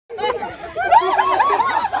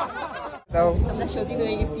আমরা সত্যি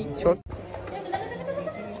হয়ে গেছি।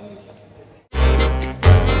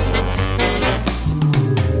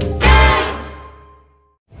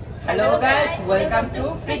 Hello guys, welcome to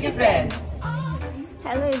Freaky Friends.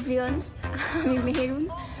 Hello everyone, আমি মেহেরুন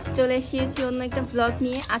চলে এসেছি অন্য একটা ব্লগ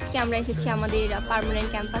নিয়ে। আজকে আমরা এসেছি আমাদের পার্মানেন্ট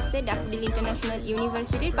ক্যাম্পাসে, ড্যাফোডিল ইন্টারন্যাশনাল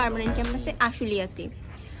ইউনিভার্সিটির পার্মানেন্ট ক্যাম্পাসে আশুলিয়াতে।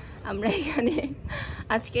 আমরা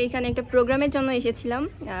আজকে এখানে একটা প্রোগ্রামের জন্য এসেছিলাম,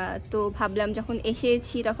 তো ভাবলাম যখন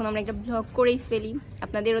এসেছি তখন আমরা একটা ব্লগ করেই ফেলি,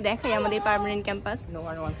 আপনাদেরও দেখাই আমাদের পার্মানেন্ট ক্যাম্পাস।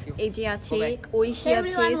 এই যে আছে ঐশী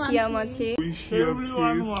আছে, সিয়াম আছে।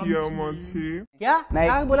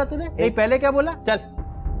 क्या बोला तूने? पहले क्या बोला? चल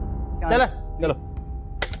चलो चलो।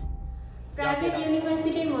 প্রাইভেট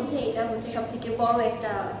ইউনিভার্সিটির মধ্যে এটা হচ্ছে সবথেকে বড়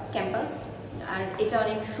একটা ক্যাম্পাস, আর এটা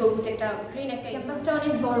অনেক সবুজ একটা গ্রিন একটা ক্যাম্পাসটা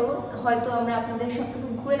অনেক বড়। হয়তো আমরা আপনাদের সবটুকু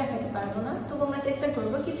ঘুরে দেখাতে পারবো না, তবু আমরা চেষ্টা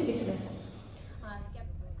করবো কিছু কিছু দেখার।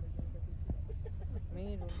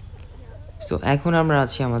 সো এখন আমরা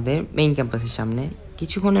আছি আমাদের মেইন ক্যাম্পাসের সামনে।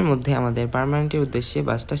 কিছুক্ষণের মধ্যে আমাদের পার্মানেন্টের উদ্দেশ্যে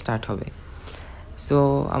বাসটা স্টার্ট হবে। সো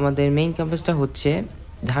আমাদের মেইন ক্যাম্পাসটা হচ্ছে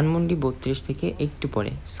ধানমন্ডি 32 থেকে একটু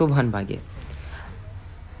পরে সোভানবাগে,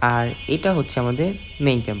 আর এটা হচ্ছে আমাদের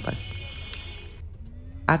মেইন ক্যাম্পাস।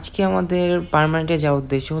 আজকে আমাদের পার্মানেন্টে যাওয়ার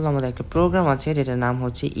উদ্দেশ্য হলো আমাদের একটা প্রোগ্রাম আছে, যেটার নাম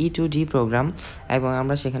হচ্ছে E2D প্রোগ্রাম, এবং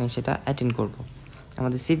আমরা সেখানে সেটা অ্যাটেন্ড করব।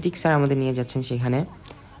 আমাদের সিদ্দিক স্যার আমাদের নিয়ে যাচ্ছেন সেখানে।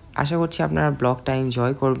 আশা করছি আপনারা ব্লগটা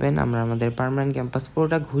এনজয় করবেন। আমরা আমাদের পার্মানেন্ট ক্যাম্পাস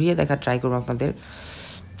পুরোটা ঘুরিয়ে দেখার ট্রাই করবো আপনাদের।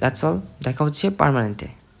 দ্যাটস অল, দেখা হচ্ছে পার্মানেন্টে।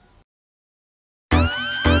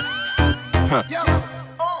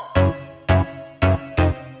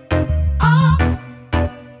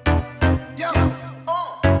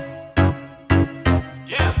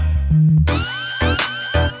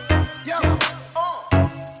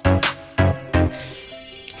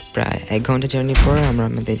 প্রায় 1 ঘন্টা জার্নি পর আমরা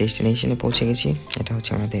আমাদের ডেস্টিনেশনে পৌঁছে গেছি। এটা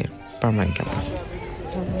হচ্ছে আমাদের পার্মানেন্ট ক্যাম্পাস।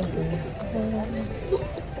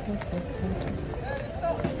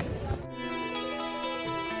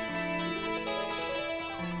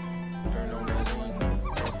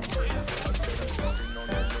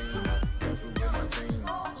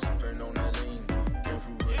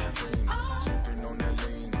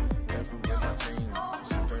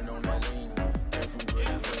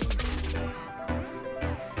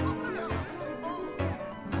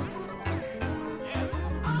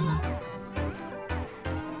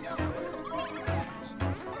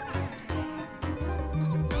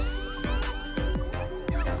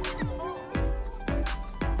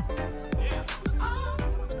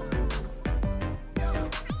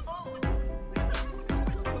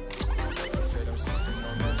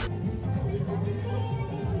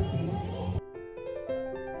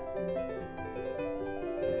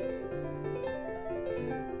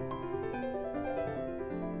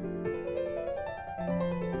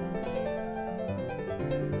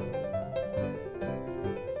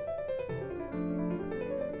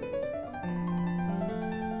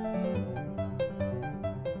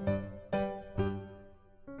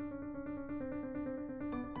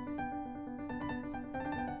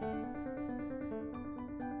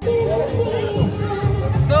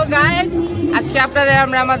 So guys, আজকে আপনাদের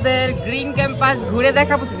আমরা আমাদের গ্রিন ক্যাম্পাস ঘুরে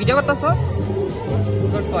দেখাবো। ভিডিও করতেছস?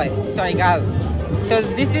 Good boy, sorry girl. So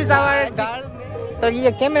this is our girl. তো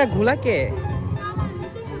ये ক্যামেরা ঘুলা কে?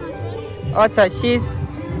 আচ্ছা,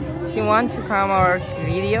 she want to come our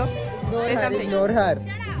video. Say something. Ignore her.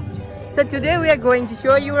 So today we are going to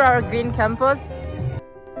show you our green campus.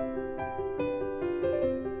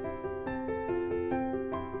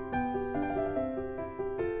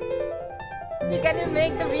 Can you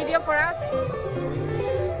make the video for us?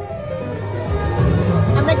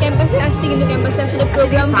 আমরা ক্যাম্পাসে আসছি, কিন্তু ক্যাম্পাসে আসলে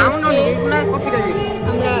programme হচ্ছে।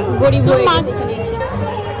 আমরা গরিব হয়ে গেছি এখানে এসে।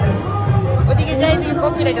 ওদিকে যাই, দিকে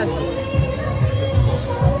কপিরাইট আছে।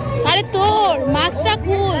 আরে তোর মাস্কটা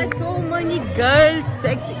খুল। So many girls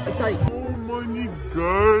sexy. Sorry.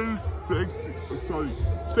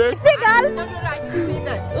 Sexy girls. No, I didn't say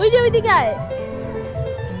that. ওই যে ওইদিকে আয়।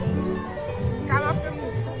 Come after me.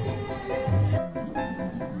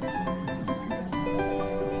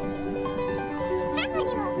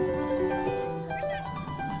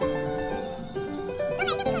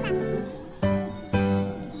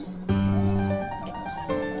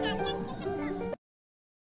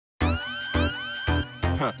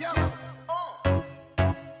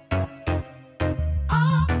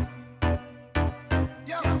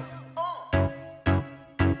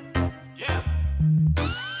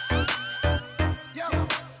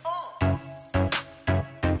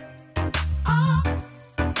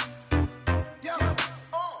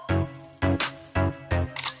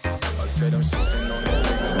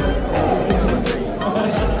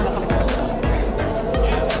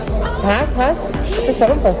 হাস হাস তো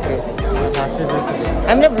শরম পাচ্ছে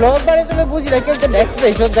আমরা ব্লগ বানাই তো বুঝি না কেউ তো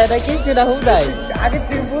এক্সপ্রেশন দেয় না কিছু না হুম দেয় আগে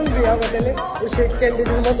তুই বলবি আমাদের সেই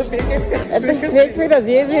ক্যান্ডিডেটের মতো ফেক এক্সপ্রেশন ফেক ফেক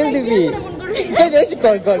দিয়ে দিবি এই দেশি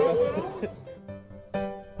কর কর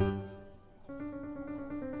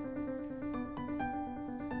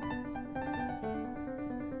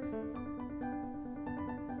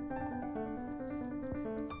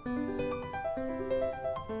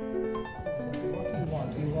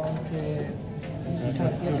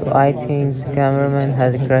So I think cameraman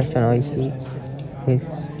has a crush on Oishi. He's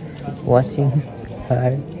watching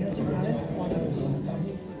her.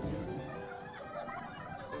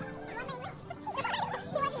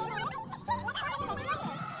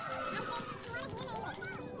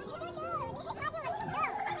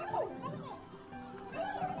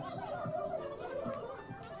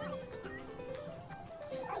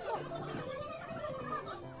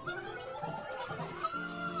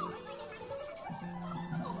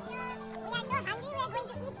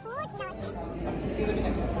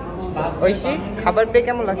 Oishi খাবার পেয়ে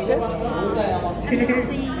কেমন লাগছে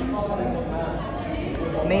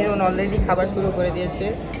মেহরুন অলরেডি খাবার শুরু করে দিয়েছে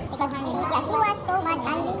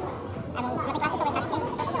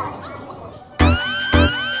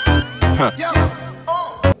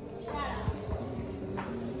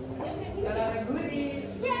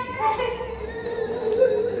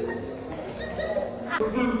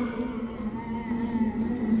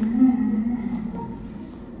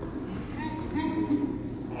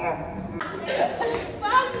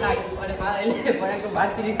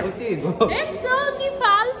দেখছো কি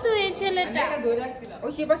ফালতু এই ছেলেটা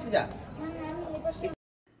ওই সে পাশে যা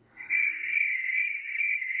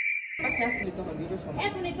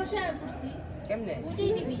এখন এই পাশে পড়ছি কেমনে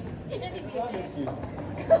ওটাই দিবি এটা দিবি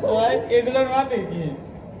ওই এগুলোর মানে কি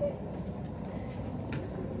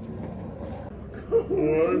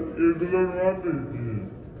ওই এগুলোর মানে কি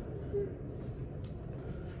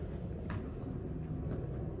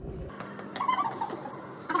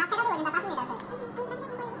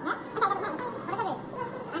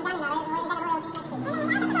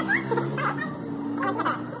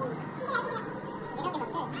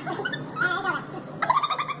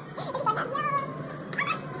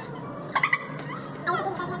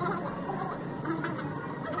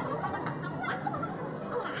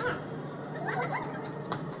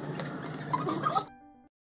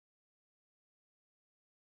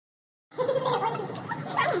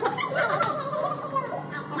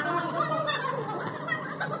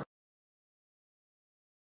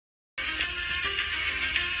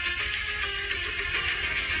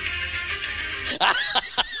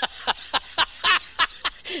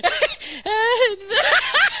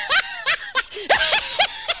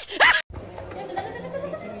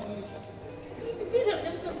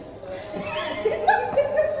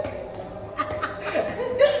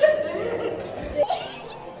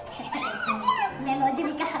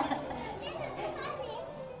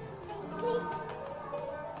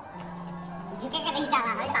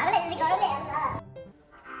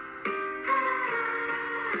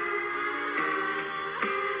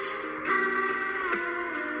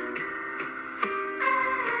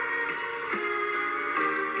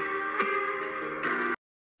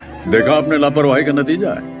देखा आपने लापरवाही का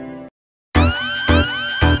नतीजा है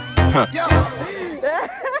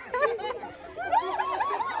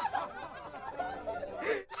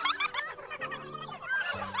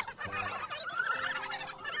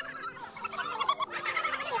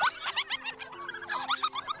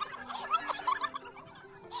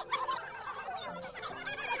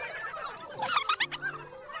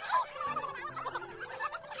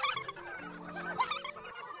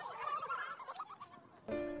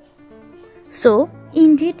So,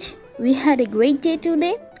 indeed, we had a great day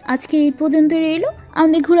today. আজকে এই পর্যন্ত রইল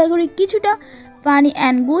আমাদের ঘোরাঘুরি কিছুটা ফানি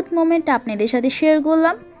অ্যান্ড গুড মোমেন্ট আপনাদের সাথে শেয়ার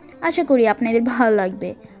করলাম আশা করি আপনাদের ভালো লাগবে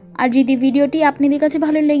আর যদি ভিডিওটি আপনাদের কাছে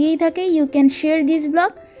ভালো লেগেই থাকে you can share this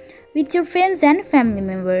blog with your friends and family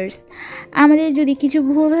members আমাদের যদি কিছু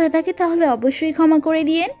ভুল হয়ে থাকে তাহলে অবশ্যই ক্ষমা করে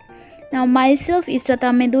দিয়েন নাও myself Israt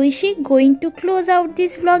Ahmed Oishi going to close out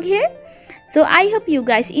this blog here so I hope you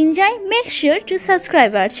guys enjoy make sure to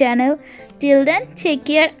subscribe our channel till then take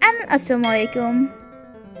care and Assalamulaikum.